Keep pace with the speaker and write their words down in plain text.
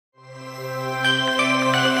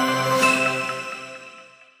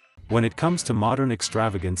When it comes to modern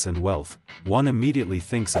extravagance and wealth, one immediately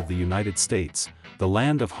thinks of the United States, the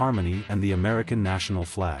land of harmony and the American national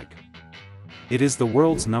flag. It is the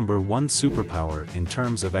world's #1 superpower in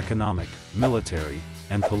terms of economic, military,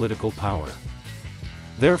 and political power.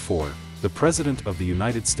 Therefore, the President of the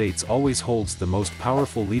United States always holds the most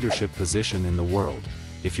powerful leadership position in the world.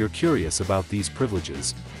 If you're curious about these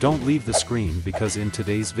privileges, don't leave the screen because in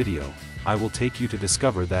today's video, I will take you to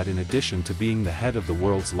discover that in addition to being the head of the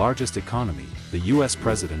world's largest economy, the US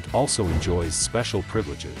President also enjoys special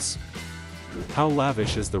privileges. How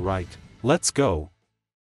lavish is the right? Let's go!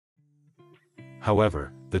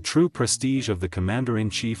 However, the true prestige of the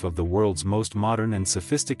Commander-in-Chief of the world's most modern and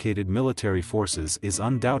sophisticated military forces is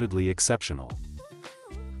undoubtedly exceptional.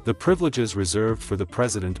 The privileges reserved for the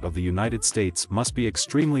President of the United States must be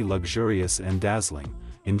extremely luxurious and dazzling,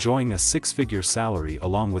 enjoying a six-figure salary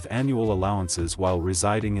along with annual allowances while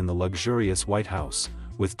residing in the luxurious White House,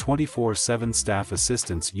 with 24/7 staff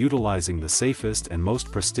assistants utilizing the safest and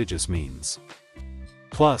most prestigious means.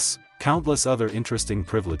 Plus, countless other interesting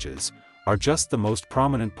privileges are just the most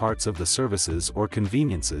prominent parts of the services or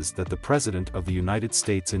conveniences that the President of the United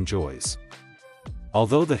States enjoys.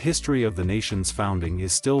 Although the history of the nation's founding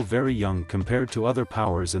is still very young compared to other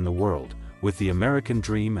powers in the world, with the American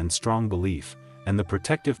dream and strong belief, and the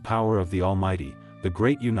protective power of the Almighty, the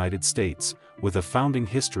great United States, with a founding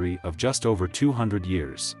history of just over 200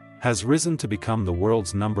 years, has risen to become the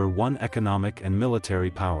world's #1 economic and military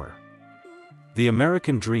power. The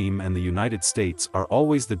American dream and the United States are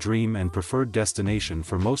always the dream and preferred destination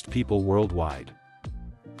for most people worldwide.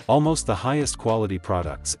 Almost the highest quality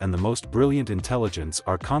products and the most brilliant intelligence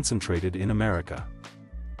are concentrated in America.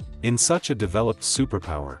 In such a developed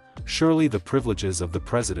superpower, surely the privileges of the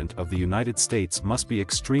President of the United States must be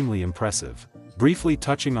extremely impressive. Briefly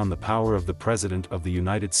touching on the power of the President of the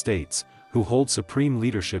United States, who holds supreme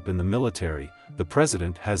leadership in the military, the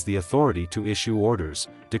President has the authority to issue orders,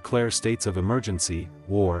 declare states of emergency,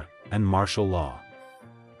 war, and martial law.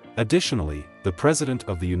 Additionally, the President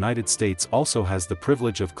of the United States also has the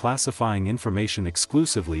privilege of classifying information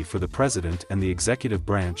exclusively for the President and the executive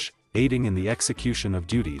branch, aiding in the execution of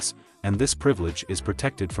duties, and this privilege is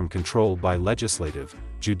protected from control by legislative,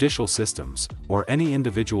 judicial systems, or any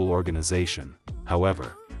individual organization.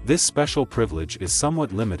 However, this special privilege is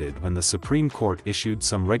somewhat limited when the Supreme Court issued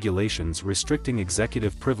some regulations restricting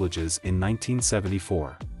executive privileges in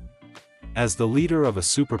 1974. As the leader of a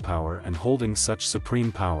superpower and holding such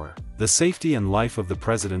supreme power, the safety and life of the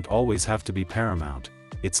President always have to be paramount.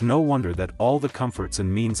 It's no wonder that all the comforts and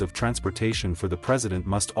means of transportation for the President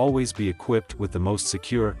must always be equipped with the most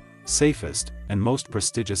secure, safest, and most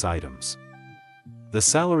prestigious items. The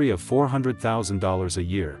salary of $400,000 a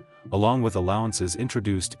year, along with allowances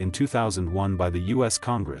introduced in 2001 by the U.S.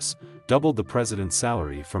 Congress, doubled the President's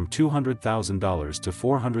salary from $200,000 to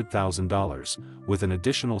 $400,000, with an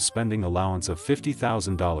additional spending allowance of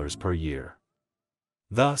 $50,000 per year.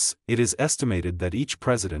 Thus, it is estimated that each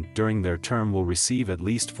president during their term will receive at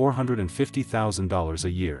least $450,000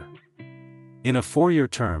 a year. In a 4-year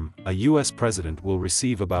term, a U.S. president will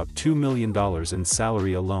receive about $2 million in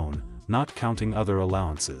salary alone, not counting other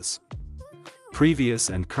allowances. Previous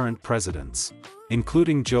and current presidents,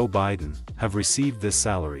 including Joe Biden, have received this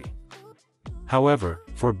salary. However,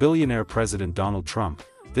 for billionaire President Donald Trump,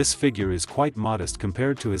 this figure is quite modest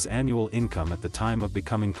compared to his annual income at the time of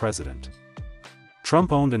becoming president.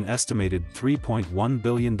 Trump owned an estimated $3.1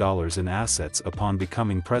 billion in assets upon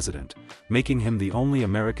becoming president, making him the only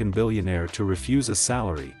American billionaire to refuse a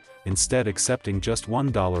salary, instead accepting just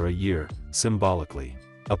 $1 a year, symbolically.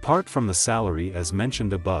 Apart from the salary as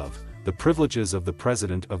mentioned above, the privileges of the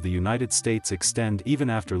President of the United States extend even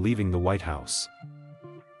after leaving the White House.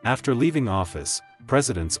 After leaving office,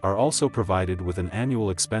 presidents are also provided with an annual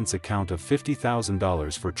expense account of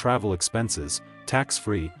 $50,000 for travel expenses,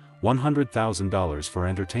 tax-free, $100,000 for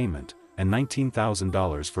entertainment, and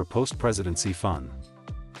 $19,000 for post-presidency fun.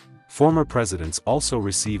 Former presidents also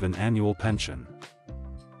receive an annual pension.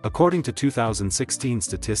 According to 2016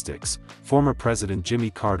 statistics, former President Jimmy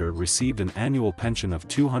Carter received an annual pension of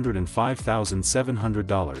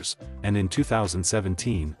 $205,700, and in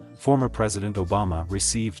 2017, former President Obama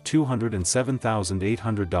received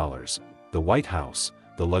 $207,800. The White House,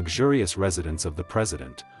 the luxurious residence of the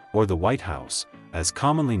President, or the White House, as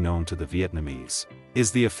commonly known to the Vietnamese, is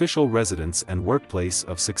the official residence and workplace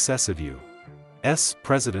of successive U.S.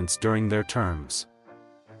 presidents during their terms.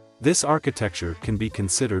 This architecture can be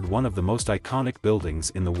considered one of the most iconic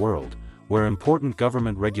buildings in the world, where important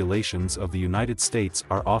government regulations of the United States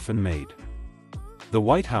are often made. The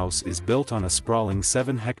White House is built on a sprawling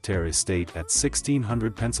 7-hectare estate at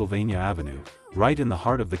 1600 Pennsylvania Avenue, right in the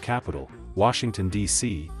heart of the capital, Washington,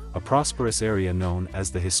 D.C., a prosperous area known as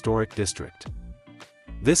the Historic District.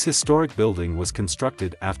 This historic building was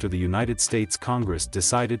constructed after the United States Congress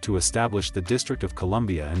decided to establish the District of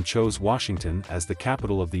Columbia and chose Washington as the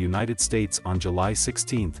capital of the United States on July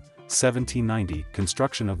 16, 1790.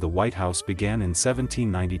 Construction of the White House began in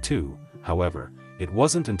 1792, however, it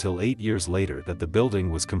wasn't until 8 years later that the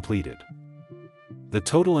building was completed. The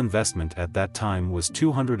total investment at that time was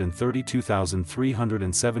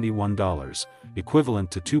 $232,371,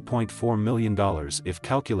 equivalent to $2.4 million if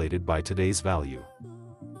calculated by today's value.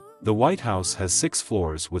 The White House has 6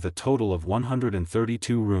 floors with a total of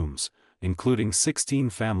 132 rooms, including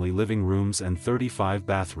 16 family living rooms and 35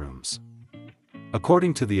 bathrooms.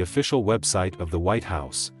 According to the official website of the White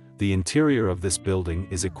House, the interior of this building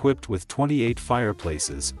is equipped with 28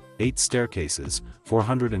 fireplaces, 8 staircases,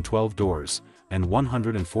 412 doors, and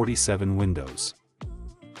 147 windows.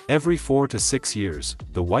 Every 4 to 6 years,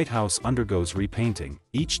 the White House undergoes repainting,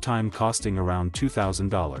 each time costing around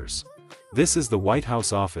 $2,000. This is the White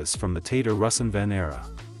House office from the Tater-Russell era.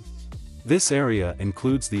 This area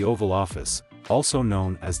includes the Oval Office, also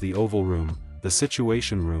known as the Oval Room, the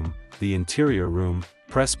Situation Room, the Interior Room,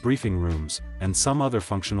 press briefing rooms, and some other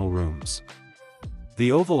functional rooms.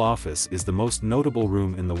 The Oval Office is the most notable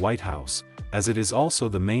room in the White House, as it is also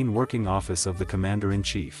the main working office of the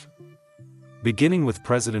Commander-in-Chief. Beginning with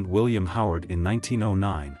President William Howard in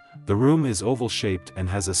 1909, the room is oval-shaped and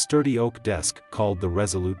has a sturdy oak desk called the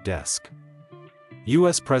Resolute Desk.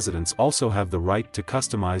 U.S. presidents also have the right to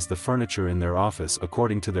customize the furniture in their office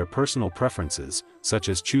according to their personal preferences, such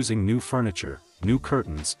as choosing new furniture, new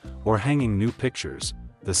curtains, or hanging new pictures.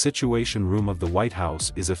 The Situation Room of the White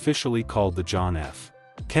House is officially called the John F.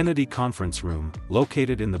 Kennedy Conference Room,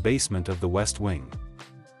 located in the basement of the West Wing.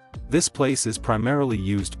 This place is primarily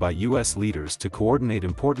used by U.S. leaders to coordinate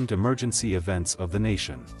important emergency events of the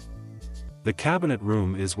nation. The Cabinet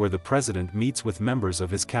Room is where the President meets with members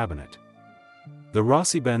of his cabinet. The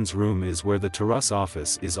Rossi-Benz Room is where the Taurus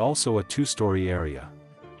office is, also a 2-story area.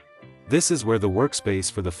 This is where the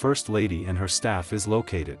workspace for the First Lady and her staff is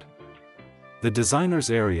located. The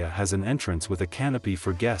Designers area has an entrance with a canopy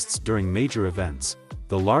for guests during major events.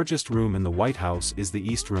 The largest room in the White House is the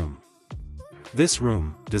East Room. This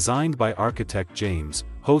room, designed by architect James,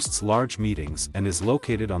 hosts large meetings and is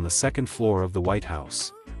located on the 2nd floor of the White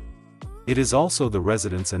House. It is also the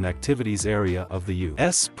residence and activities area of the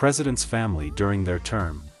U.S. President's family during their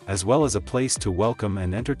term, as well as a place to welcome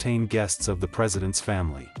and entertain guests of the President's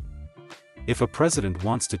family. If a president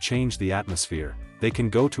wants to change the atmosphere, they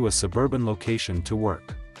can go to a suburban location to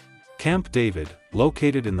work. Camp David,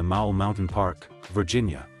 located in the Mowell Mountain Park,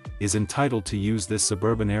 Virginia, is entitled to use this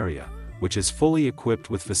suburban area, which is fully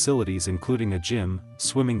equipped with facilities including a gym,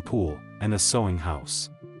 swimming pool, and a sewing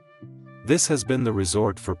house. This has been the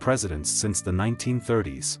resort for presidents since the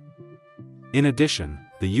 1930s. In addition,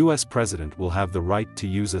 the U.S. President will have the right to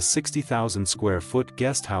use a 60,000 square foot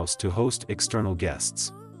guest house to host external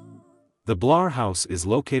guests. The Blair House is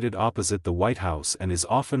located opposite the White House and is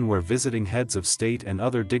often where visiting heads of state and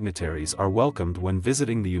other dignitaries are welcomed when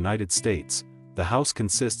visiting the United States. The house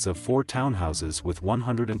consists of 4 townhouses with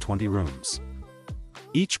 120 rooms.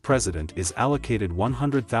 Each president is allocated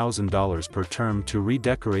 $100,000 per term to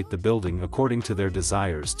redecorate the building according to their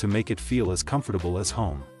desires to make it feel as comfortable as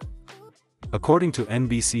home. According to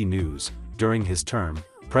NBC News, during his term,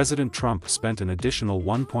 President Trump spent an additional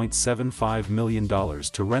 $1.75 million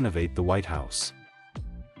to renovate the White House.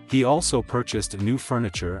 He also purchased new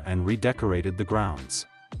furniture and redecorated the grounds.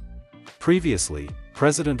 Previously,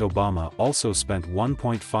 President Obama also spent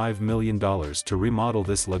 $1.5 million to remodel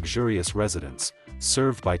this luxurious residence,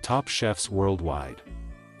 served by top chefs worldwide.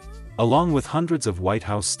 Along with hundreds of White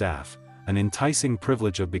House staff, an enticing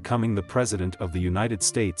privilege of becoming the President of the United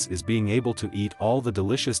States is being able to eat all the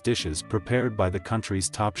delicious dishes prepared by the country's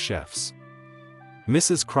top chefs.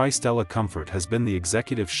 Mrs. Christella Comfort has been the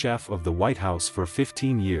executive chef of the White House for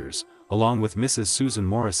 15 years, along with Mrs. Susan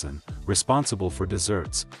Morrison, responsible for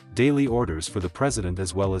desserts. Daily orders for the President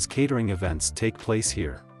as well as catering events take place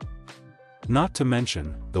here. Not to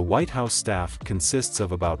mention, the White House staff consists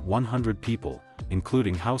of about 100 people,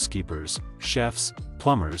 including housekeepers, chefs,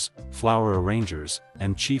 plumbers, flower arrangers,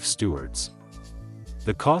 and chief stewards.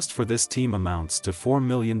 The cost for this team amounts to $4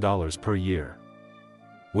 million per year.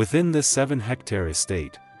 Within this 7-hectare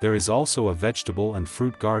estate, there is also a vegetable and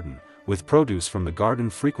fruit garden, with produce from the garden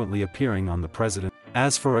frequently appearing on the President.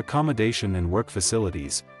 As for accommodation and work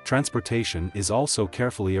facilities, transportation is also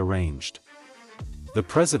carefully arranged. The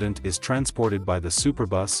president is transported by the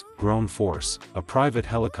Superbus Ground Force, a private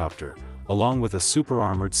helicopter, along with a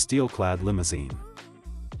super-armored steel-clad limousine.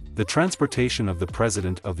 The transportation of the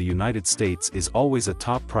President of the United States is always a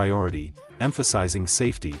top priority, emphasizing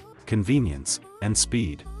safety, convenience, and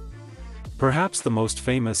speed. Perhaps the most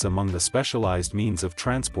famous among the specialized means of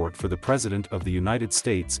transport for the President of the United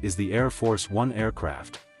States is the Air Force One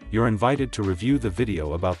aircraft. You're invited to review the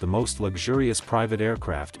video about the most luxurious private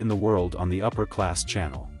aircraft in the world on the Upper Class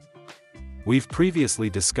channel. We've previously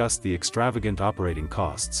discussed the extravagant operating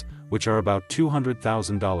costs, which are about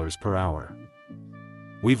 $200,000 per hour.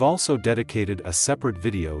 We've also dedicated a separate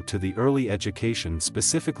video to the early education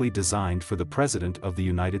specifically designed for the President of the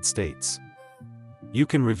United States. You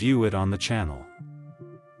can review it on the channel.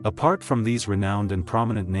 Apart from these renowned and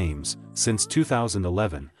prominent names, since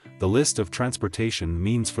 2011, the list of transportation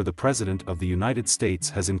means for the President of the United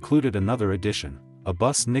States has included another addition, a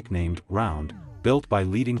bus nicknamed Round, built by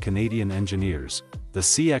leading Canadian engineers. The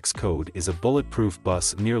CX Code is a bulletproof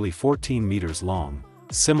bus nearly 14 meters long,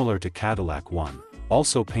 similar to Cadillac One,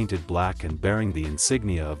 also painted black and bearing the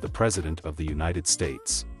insignia of the President of the United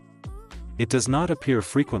States. It does not appear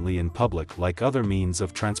frequently in public like other means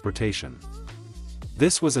of transportation.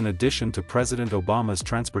 This was an addition to President Obama's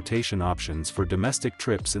transportation options for domestic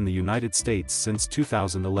trips in the United States since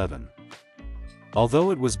 2011. Although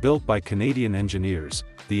it was built by Canadian engineers,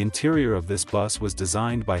 the interior of this bus was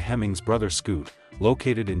designed by Hemmings Brothers Scoot,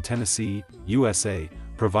 located in Tennessee, USA,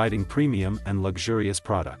 providing premium and luxurious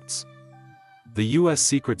products. The U.S.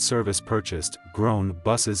 Secret Service purchased Grown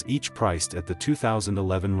buses each priced at the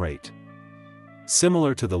 2011 rate.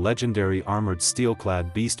 Similar to the legendary armored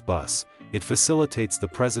steel-clad Beast bus, it facilitates the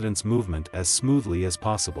President's movement as smoothly as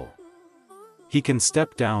possible. He can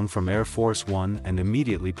step down from Air Force One and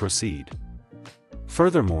immediately proceed.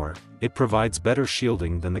 Furthermore, it provides better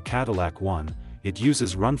shielding than the Cadillac One. It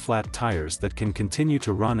uses run-flat tires that can continue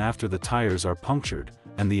to run after the tires are punctured,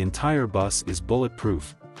 and the entire bus is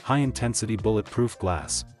bulletproof, high-intensity bulletproof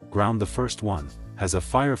glass. Ground, the first one, has a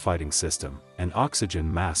firefighting system and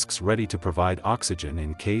oxygen masks ready to provide oxygen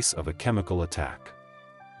in case of a chemical attack.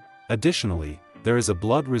 Additionally, there is a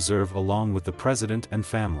blood reserve along with the President and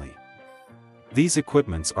family. These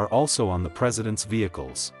equipments are also on the President's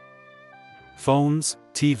vehicles. Phones,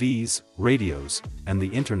 TVs, radios, and the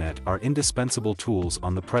Internet are indispensable tools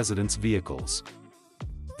on the President's vehicles.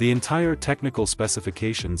 The entire technical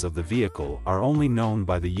specifications of the vehicle are only known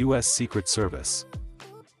by the U.S. Secret Service.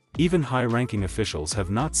 Even high-ranking officials have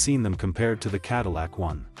not seen them compared to the Cadillac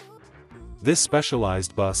One. This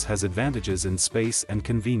specialized bus has advantages in space and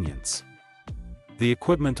convenience. The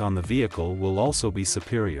equipment on the vehicle will also be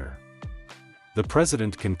superior. The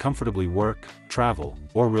President can comfortably work, travel,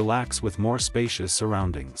 or relax with more spacious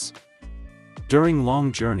surroundings. During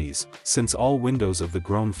long journeys, since all windows of the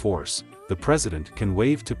Grown Force, the President can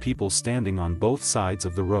wave to people standing on both sides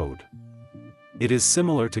of the road. It is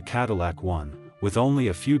similar to Cadillac One, with only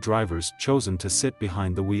a few drivers chosen to sit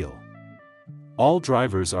behind the wheel. All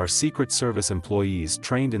drivers are Secret Service employees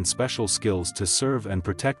trained in special skills to serve and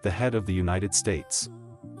protect the head of the United States.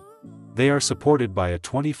 They are supported by a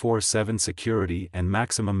 24/7 security and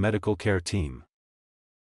maximum medical care team.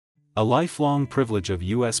 A lifelong privilege of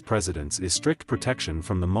U.S. presidents is strict protection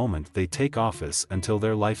from the moment they take office until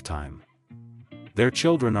their lifetime. Their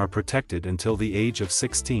children are protected until the age of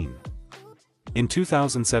 16. In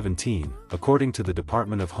 2017, according to the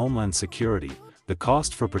Department of Homeland Security, the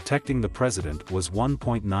cost for protecting the President was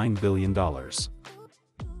 $1.9 billion.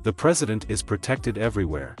 The President is protected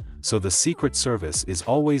everywhere, so the Secret Service is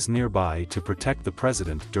always nearby to protect the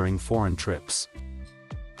President during foreign trips.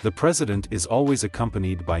 The President is always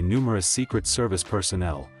accompanied by numerous Secret Service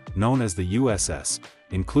personnel, known as the USS,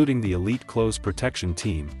 including the Elite Close Protection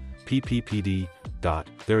Team, PPPD.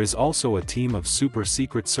 There is also a team of Super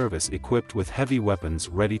Secret Service equipped with heavy weapons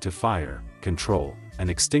ready to fire, control, and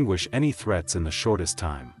extinguish any threats in the shortest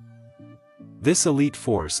time. This elite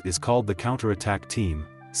force is called the Counterattack Team,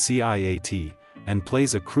 CIAT, and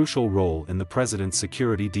plays a crucial role in the President's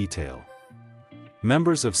security detail.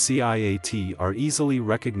 Members of CIAT are easily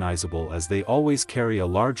recognizable as they always carry a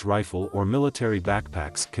large rifle or military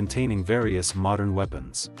backpacks containing various modern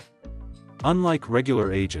weapons. Unlike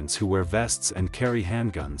regular agents who wear vests and carry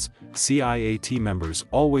handguns, CIAT members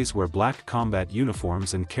always wear black combat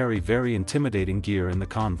uniforms and carry very intimidating gear in the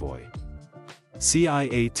convoy.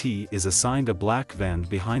 CIAT is assigned a black van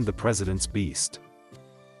behind the President's Beast.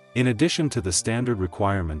 In addition to the standard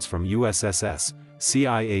requirements from USSS,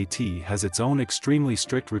 CIAT has its own extremely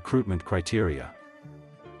strict recruitment criteria.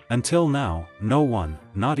 Until now, no one,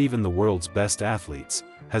 not even the world's best athletes,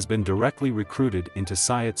 has been directly recruited into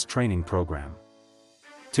CIAT's training program.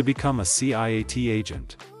 To become a CIAT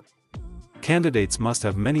agent, candidates must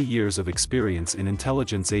have many years of experience in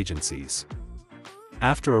intelligence agencies.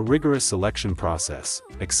 After a rigorous selection process,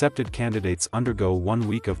 accepted candidates undergo 1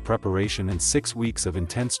 week of preparation and 6 weeks of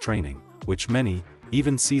intense training, which many,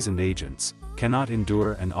 even seasoned agents, cannot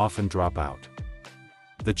endure and often drop out.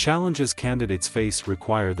 The challenges candidates face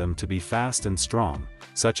require them to be fast and strong,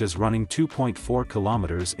 such as running 2.4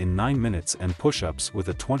 kilometers in 9 minutes and push-ups with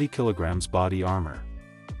a 20 kilograms body armor.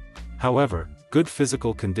 However, good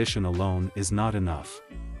physical condition alone is not enough.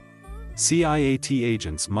 CIAT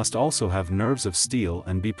agents must also have nerves of steel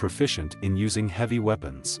and be proficient in using heavy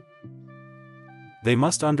weapons. They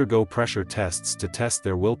must undergo pressure tests to test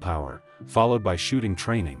their willpower, followed by shooting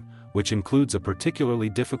training, which includes a particularly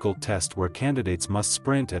difficult test where candidates must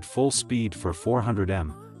sprint at full speed for 400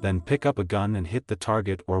 m, then pick up a gun and hit the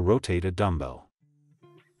target or rotate a dumbbell.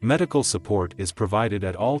 Medical support is provided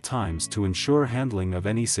at all times to ensure handling of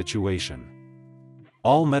any situation.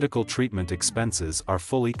 All medical treatment expenses are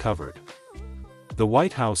fully covered. The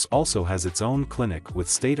White House also has its own clinic with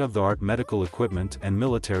state-of-the-art medical equipment and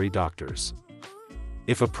military doctors.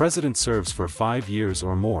 If a president serves for 5 years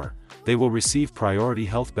or more, they will receive priority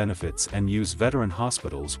health benefits and use veteran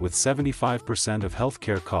hospitals with 75% of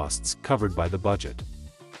healthcare costs covered by the budget.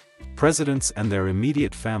 Presidents and their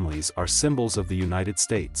immediate families are symbols of the United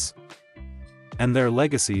States, and their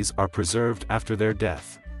legacies are preserved after their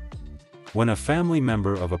death. When a family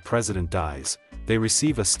member of a president dies, they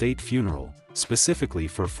receive a state funeral, specifically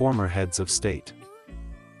for former heads of state.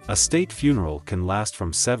 A state funeral can last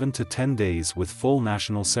from 7 to 10 days with full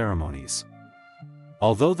national ceremonies.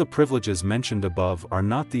 Although the privileges mentioned above are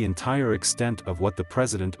not the entire extent of what the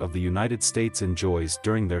President of the United States enjoys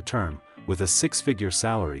during their term, with a 6-figure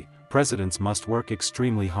salary, presidents must work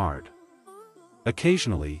extremely hard.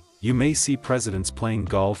 Occasionally, you may see presidents playing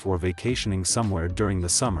golf or vacationing somewhere during the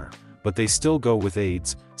summer, but they still go with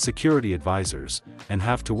aides, security advisors, and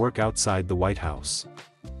have to work outside the White House.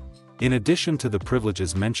 In addition to the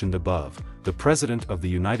privileges mentioned above, the President of the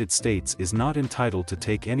United States is not entitled to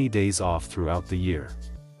take any days off throughout the year.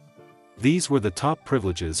 These were the top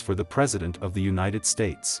privileges for the President of the United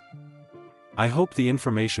States. I hope the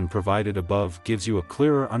information provided above gives you a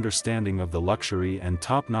clearer understanding of the luxury and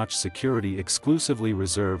top-notch security exclusively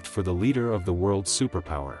reserved for the leader of the world's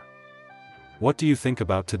superpower. What do you think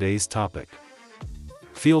about today's topic?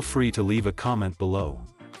 Feel free to leave a comment below.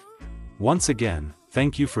 Once again,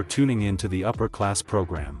 thank you for tuning in to the Upper Class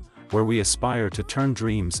program, where we aspire to turn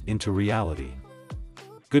dreams into reality.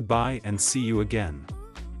 Goodbye and see you again.